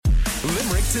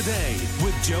Limerick Today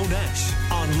with Joe Nash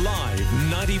on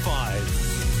Live 95.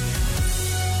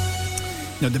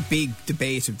 Now, the big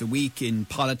debate of the week in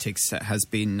politics has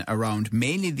been around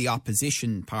mainly the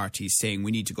opposition parties saying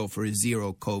we need to go for a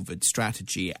zero COVID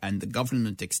strategy and the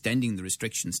government extending the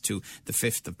restrictions to the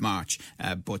 5th of March,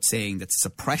 but saying that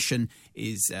suppression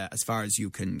is, as far as you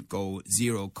can go,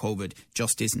 zero COVID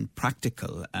just isn't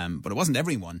practical. But it wasn't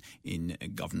everyone in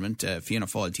government. Fianna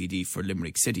Fáil TD for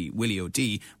Limerick City, Willie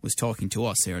O'D, was talking to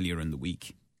us earlier in the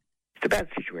week. It's a bad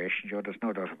situation, Joe. There's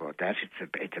no doubt about that.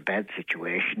 It's a bad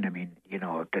situation. I mean, you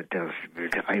know,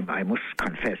 I must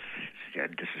confess,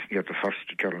 and you're the first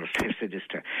journalist to say this,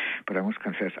 but I must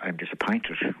confess I'm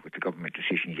disappointed with the government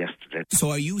decision yesterday. So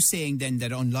are you saying then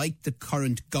that unlike the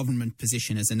current government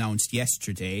position as announced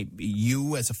yesterday,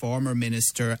 you as a former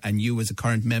minister and you as a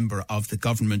current member of the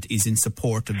government is in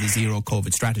support of the zero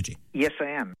COVID strategy? Yes, I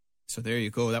am. So there you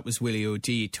go. That was Willie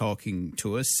O'D talking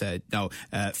to us. Now,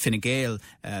 Fine Gael,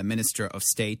 Minister of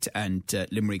State, and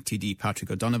Limerick TD Patrick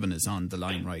O'Donovan is on the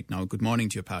line right now. Good morning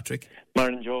to you, Patrick.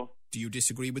 Morning, Joe. Do you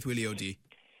disagree with Willie O'D?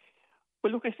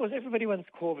 Well, look, I suppose everybody wants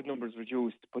COVID numbers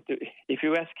reduced, but if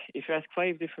you ask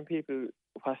 5 different people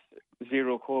what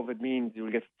zero COVID means, you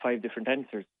will get 5 different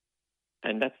answers.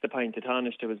 And that's the point that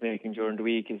Taoiseach was making during the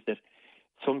week, is that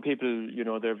some people, you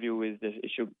know, their view is that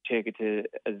it should take it to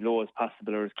as low as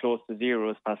possible or as close to zero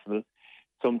as possible.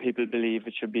 Some people believe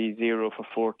it should be zero for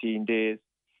 14 days.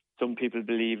 Some people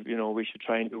believe, you know, we should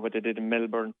try and do what they did in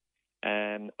Melbourne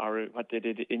or what they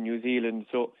did in New Zealand.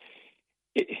 So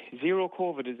zero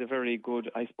COVID is a very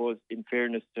good, I suppose, in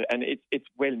fairness to, and it's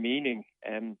well-meaning,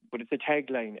 but it's a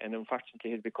tagline, and unfortunately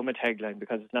has become a tagline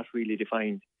because it's not really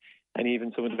defined. And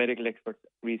even some of the medical experts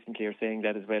recently are saying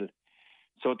that as well.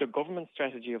 So the government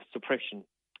strategy of suppression,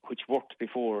 which worked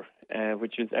before,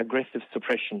 which is aggressive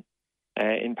suppression,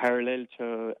 in parallel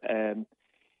to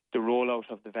the rollout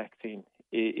of the vaccine,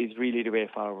 is really the way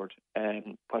forward.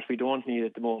 What we don't need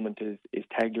at the moment is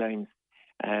taglines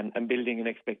and building an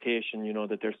expectation, you know,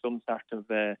 that there's some sort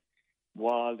of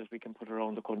wall that we can put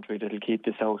around the country that will keep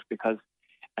this out, because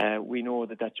we know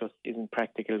that just isn't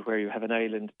practical where you have an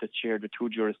island that's shared with 2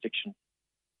 jurisdictions.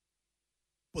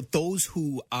 But those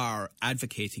who are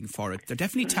advocating for it, they're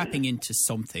definitely tapping into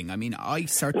something. I mean, I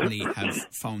certainly have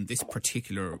found this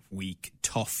particular week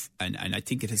tough, and I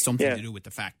think it has something to do with the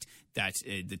fact that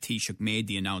the Taoiseach made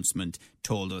the announcement,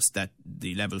 told us that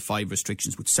the level 5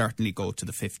 restrictions would certainly go to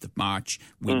the 5th of March.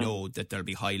 We know that there'll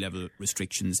be high-level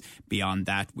restrictions beyond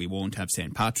that. We won't have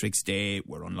St. Patrick's Day.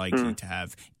 We're unlikely to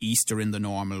have Easter in the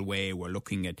normal way. We're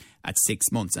looking at 6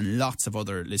 months. And lots of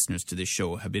other listeners to this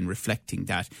show have been reflecting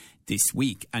that this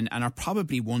week and are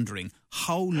probably wondering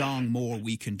how long more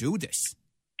we can do this.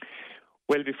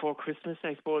 Well, before Christmas,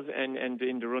 I suppose, and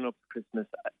in the run-up to Christmas,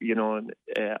 you know,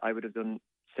 I would have done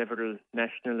several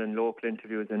national and local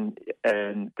interviews, and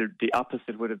the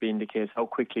opposite would have been the case. How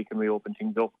quickly can we open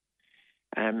things up?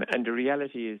 And the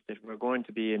reality is that we're going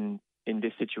to be in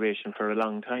this situation for a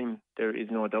long time. There is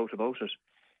no doubt about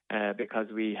it, because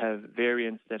we have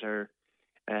variants that are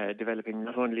developing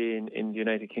not only in the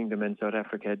United Kingdom and South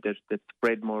Africa that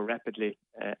spread more rapidly.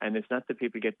 And it's not that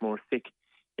people get more sick,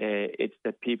 it's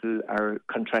that people are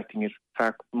contracting it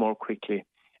far more quickly.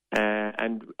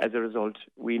 And as a result,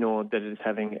 we know that it is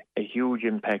having a huge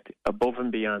impact above and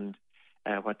beyond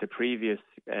what the previous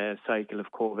cycle of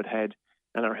COVID had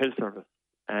on our health service.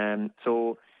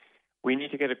 So we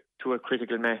need to get to a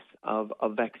critical mass of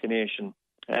vaccination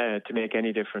to make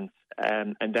any difference.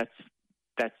 And that's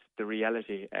the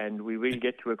reality, and we will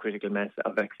get to a critical mass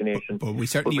of vaccination. But we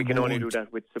certainly can only do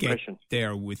that with suppression. Get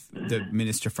there with the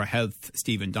Minister for Health,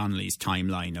 Stephen Donnelly's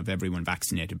timeline of everyone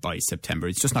vaccinated by September.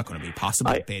 It's just not going to be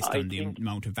possible based on the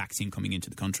amount of vaccine coming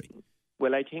into the country.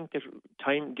 Well, I think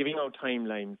that giving out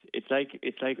timelines, it's like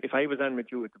if I was on with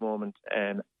you at the moment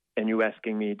and you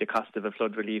asking me the cost of a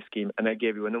flood relief scheme, and I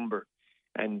gave you a number,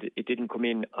 and it didn't come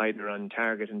in either on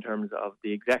target in terms of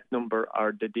the exact number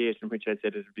or the date in which I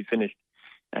said it would be finished,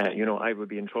 you know, I would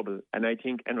be in trouble. And I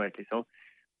think, and rightly so,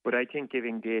 but I think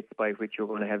giving dates by which you're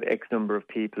going to have X number of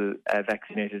people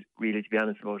vaccinated, really, to be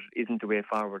honest about it, isn't the way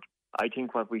forward. I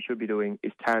think what we should be doing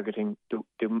is targeting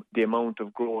the amount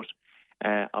of growth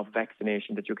of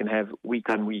vaccination that you can have week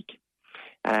on week.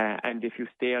 And if you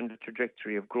stay on the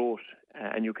trajectory of growth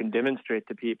and you can demonstrate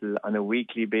to people on a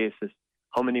weekly basis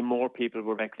how many more people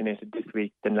were vaccinated this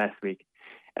week than last week,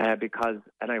 because,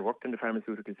 and I worked in the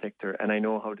pharmaceutical sector and I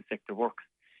know how the sector works,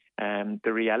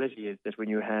 the reality is that when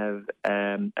you have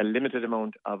a limited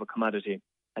amount of a commodity,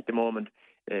 at the moment,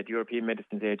 the European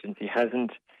Medicines Agency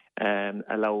hasn't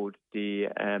allowed the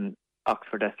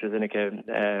Oxford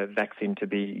AstraZeneca vaccine to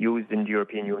be used in the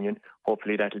European Union.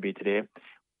 Hopefully that'll be today.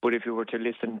 But if you were to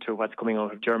listen to what's coming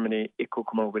out of Germany, it could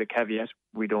come out with a caveat.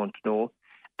 We don't know.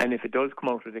 And if it does come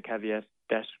out with a caveat,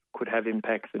 that could have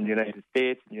impacts in the United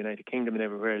States, the United Kingdom and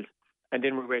everywhere else. And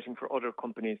then we're waiting for other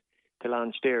companies to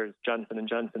launch theirs, Johnson &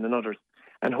 Johnson and others.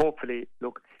 And hopefully,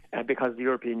 look, because the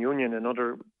European Union and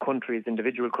other countries,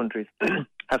 individual countries,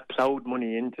 have ploughed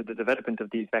money into the development of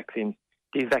these vaccines.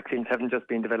 These vaccines haven't just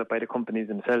been developed by the companies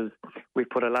themselves. We've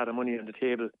put a lot of money on the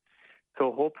table.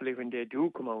 So hopefully when they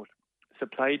do come out,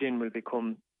 supply then will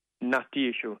become not the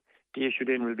issue. The issue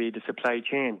then will be the supply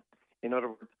chain. In other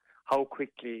words, how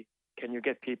quickly can you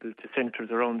get people to centres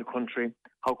around the country?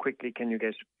 How quickly can you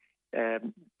get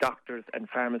doctors and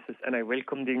pharmacists? And I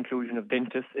welcome the inclusion of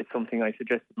dentists. It's something I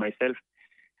suggested myself.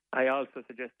 I also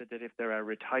suggested that if there are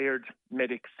retired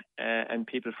medics and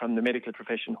people from the medical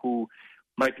profession who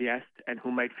might be asked and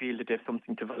who might feel that they have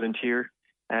something to volunteer,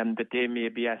 that they may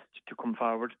be asked to come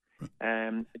forward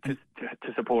to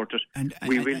support it.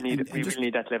 We will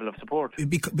need that level of support.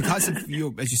 Because of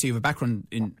you, as you say, you have a background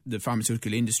in the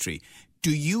pharmaceutical industry,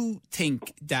 do you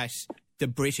think that the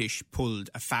British pulled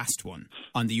a fast one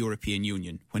on the European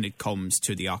Union when it comes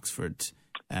to the Oxford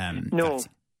vaccine?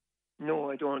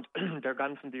 No, I don't. They're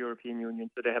gone from the European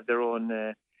Union, so they have their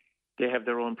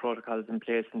own protocols in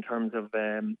place in terms of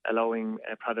allowing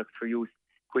products for use,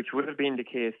 which would have been the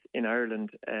case in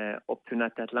Ireland up to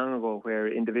not that long ago, where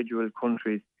individual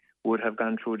countries would have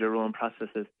gone through their own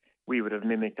processes. We would have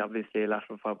mimicked, obviously, a lot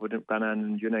of what would have gone on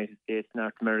in the United States,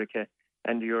 North America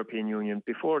and the European Union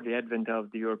before the advent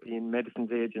of the European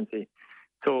Medicines Agency.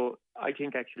 So I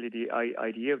think actually the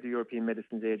idea of the European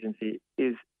Medicines Agency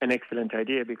is an excellent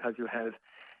idea because you have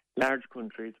large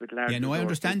countries with large... Yeah, no, I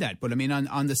understand that. But I mean,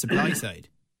 on the supply side...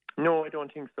 No, I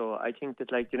don't think so. I think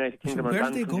that, like, the United Kingdom... So where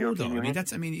do they go, though?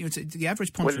 I mean, the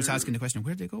average punch was asking the question,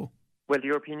 where do they go? Well, the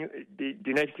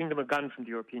United Kingdom have gone from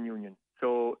the European Union.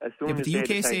 So as soon as the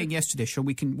UK saying yesterday, sure,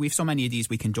 we've so many of these,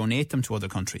 we can donate them to other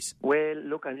countries. Well,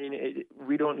 look, I mean,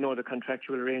 we don't know the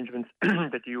contractual arrangements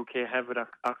that the UK have with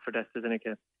Oxford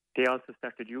AstraZeneca. They also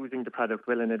started using the product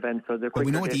well in advance. So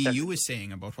we know what the EU is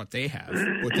saying about what they have,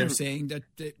 but they're saying that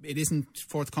it isn't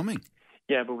forthcoming.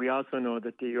 Yeah, but we also know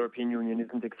that the European Union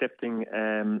isn't accepting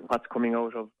what's coming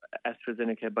out of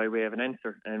AstraZeneca by way of an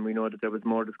answer. And we know that there was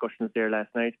more discussions there last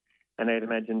night, and I'd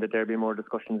imagine that there'll be more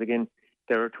discussions again.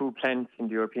 There are 2 plants in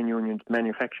the European Union to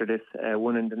manufacture this,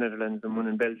 one in the Netherlands and one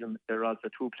in Belgium. There are also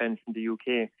 2 plants in the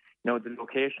UK. Now, the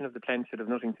location of the plants should have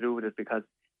nothing to do with it because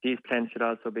these plants should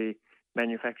also be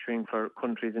manufacturing for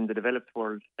countries in the developed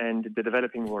world and the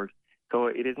developing world. So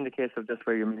it isn't a case of just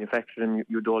where you manufacture them,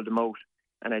 you dole them out.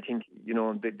 And I think,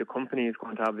 the company is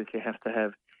going to obviously have to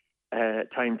have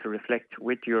time to reflect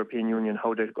with the European Union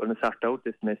how they're going to sort out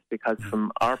this mess, because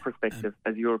from our perspective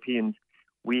as Europeans,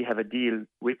 we have a deal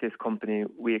with this company.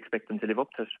 We expect them to live up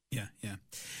to it. Yeah.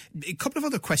 A couple of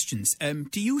other questions.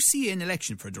 Do you see an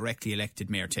election for a directly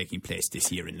elected mayor taking place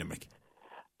this year in Limerick?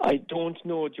 I don't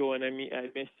know, Joe, and I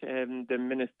met the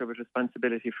Minister with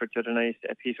responsibility for tonight,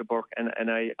 Peter Burke,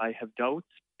 and I have doubts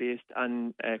based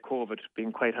on COVID,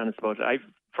 being quite honest about it.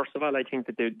 First of all, I think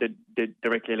that the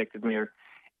directly elected mayor,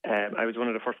 I was one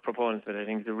of the first proponents of it. I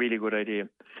think it's a really good idea.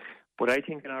 But I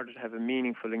think in order to have a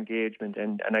meaningful engagement,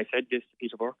 and I said this to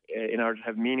Peter Burke, in order to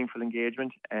have meaningful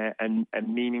engagement and a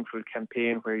meaningful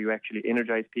campaign where you actually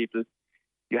energise people,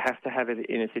 you have to have it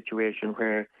in a situation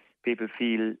where people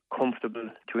feel comfortable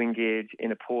to engage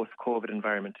in a post-COVID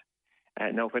environment.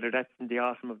 Now, whether that's in the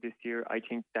autumn of this year, I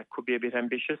think that could be a bit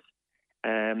ambitious.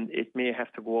 It may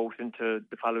have to go out into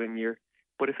the following year.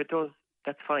 But if it does,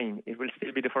 that's fine. It will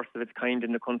still be the first of its kind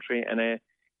in the country. And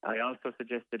I also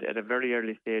suggested at a very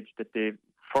early stage that the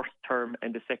first term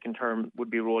and the second term would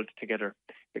be rolled together.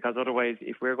 Because otherwise,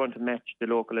 if we're going to match the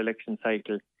local election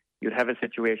cycle, you'd have a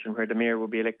situation where the mayor would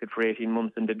be elected for 18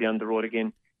 months and they'd be on the road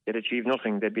again. They'd achieve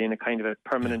nothing. They'd be in a kind of a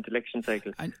permanent election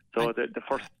cycle. The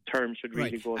first term should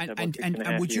really go to about 6.5 years.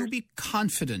 And would you be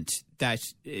confident that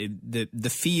the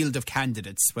field of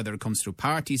candidates, whether it comes through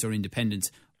parties or independents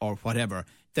or whatever,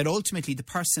 that ultimately the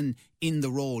person in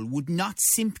the role would not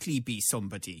simply be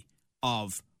somebody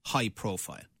of high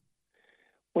profile?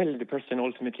 Well, the person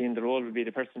ultimately in the role would be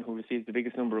the person who receives the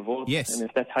biggest number of votes. Yes. And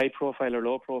if that's high profile or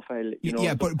low profile,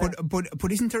 Yeah,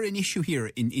 but isn't there an issue here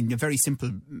in a very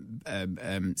simple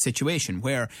situation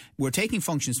where we're taking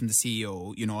functions from the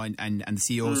CEO, and the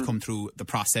CEOs come through the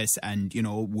process and,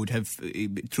 would have,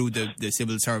 through the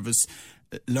civil service,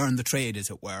 learned the trade, as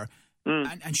it were.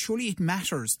 And surely it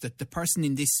matters that the person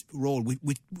in this role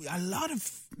with a lot of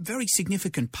very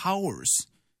significant powers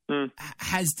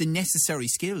has the necessary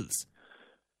skills.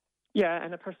 Yeah,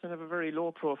 and a person of a very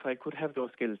low profile could have those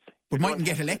skills. But mightn't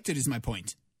get elected is my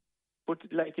point. But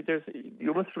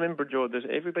you must remember, Joe, that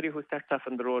everybody who starts off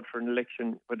on the road for an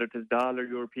election, whether it is Dáil or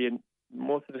European,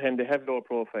 most of the time they have low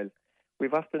profile.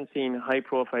 We've often seen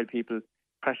high-profile people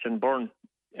crash and burn.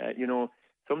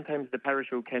 Sometimes the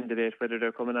parachute candidate, whether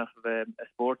they're coming off of a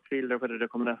sports field or whether they're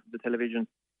coming off of the television,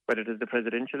 whether it is the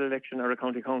presidential election or a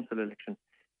county council election,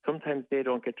 sometimes they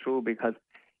don't get through because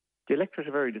the electorate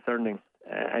are very discerning.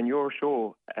 And your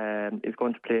show is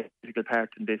going to play a critical part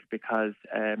in this because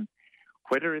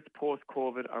whether it's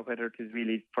post-COVID or whether it is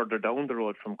really further down the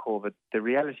road from COVID, the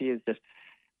reality is that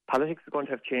politics is going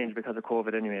to have changed because of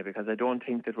COVID anyway, because I don't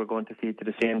think that we're going to see to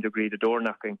the same degree the door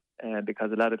knocking,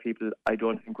 because a lot of people I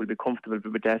don't think will be comfortable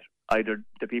with that, either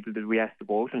the people that we ask to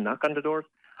go out and knock on the doors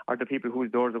or the people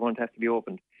whose doors are going to have to be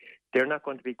opened. They're not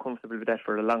going to be comfortable with that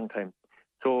for a long time.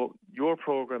 So your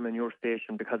programme and your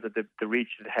station, because of the reach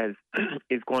it has,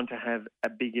 is going to have a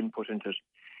big input into it.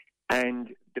 And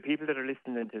the people that are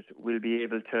listening to it will be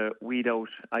able to weed out,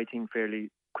 I think, fairly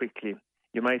quickly.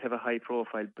 You might have a high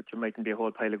profile, but you mightn't be a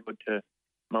whole pile of good to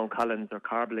Mount Collins or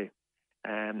Carbley.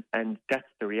 And that's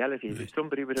the reality. Right.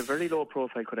 Somebody with a very low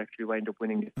profile could actually wind up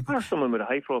winning it, or someone with a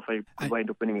high profile could wind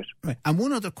up winning it. Right. And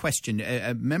one other question.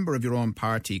 A member of your own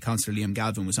party, Councillor Liam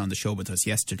Galvin, was on the show with us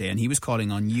yesterday, and he was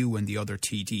calling on you and the other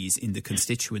TDs in the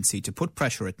constituency to put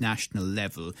pressure at national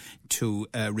level to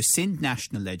rescind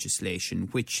national legislation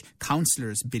which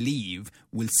councillors believe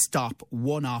will stop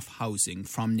one-off housing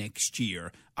from next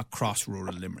year across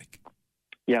rural Limerick.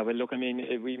 Yeah, well, look, I mean,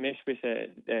 we met with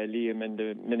Liam and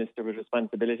the Minister with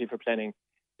responsibility for planning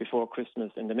before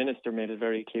Christmas, and the Minister made it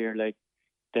very clear,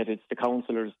 that it's the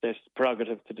councillors'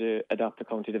 prerogative to adopt a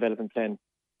county development plan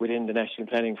within the national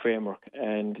planning framework,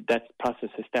 and that process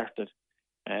has started.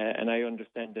 And I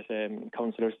understand that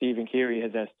Councillor Stephen Keary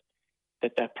has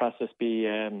asked that process be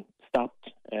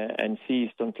stopped and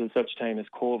ceased until such time as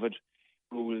COVID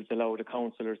rules allow the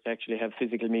councillors to actually have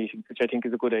physical meetings, which I think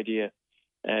is a good idea.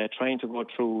 Trying to go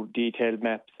through detailed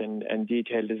maps and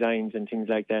detailed designs and things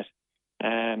like that,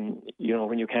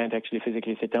 when you can't actually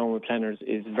physically sit down with planners,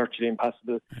 is virtually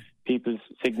impossible. People's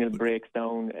signal breaks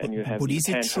down, and you have. But is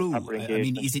it true? I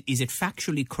mean, is it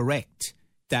factually correct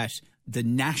that the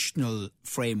national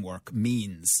framework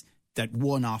means that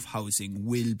one-off housing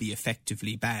will be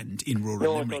effectively banned in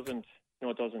rural Limerick? No,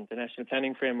 it doesn't. The national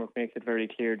planning framework makes it very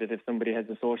clear that if somebody has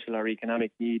a social or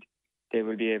economic need, they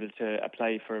will be able to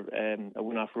apply for a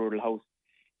one-off rural house.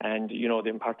 And, the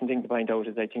important thing to point out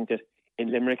is I think that in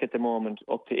Limerick at the moment,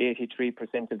 up to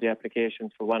 83% of the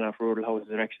applications for one-off rural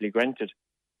houses are actually granted.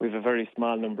 We have a very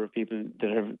small number of people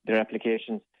that have their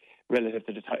applications relative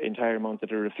to the entire amount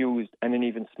that are refused, and an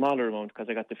even smaller amount, because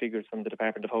I got the figures from the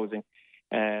Department of Housing,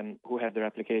 who have their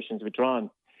applications withdrawn.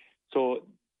 So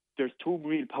there's two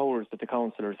real powers that the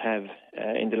councillors have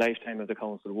in the lifetime of the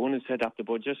council. One is to adopt a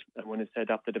budget, and one is to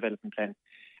adopt a development plan.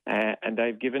 And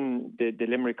I've given the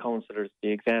Limerick councillors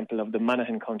the example of the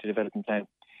Monaghan County Development Plan,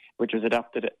 which was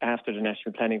adopted after the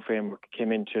National Planning Framework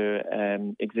came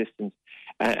into existence.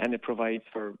 And it provides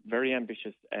for very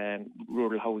ambitious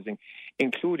rural housing,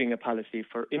 including a policy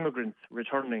for immigrants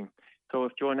returning. So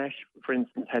if Joe Nash, for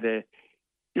instance, had a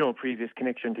previous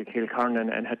connection to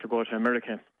Kilcornan and had to go to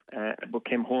America, but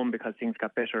came home because things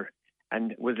got better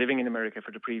and was living in America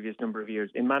for the previous number of years,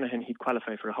 in Monaghan he'd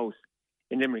qualify for a house.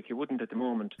 In Limerick he wouldn't at the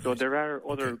moment. So there are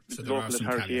other local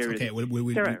authority areas. Okay,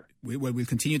 we'll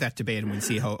continue that debate and we'll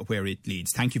see where it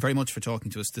leads. Thank you very much for talking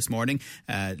to us this morning,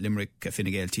 Limerick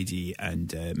Fine Gael TD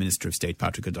and Minister of State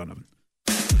Patrick O'Donovan.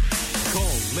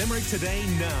 Call Limerick Today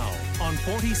now on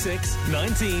 46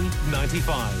 19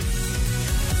 95.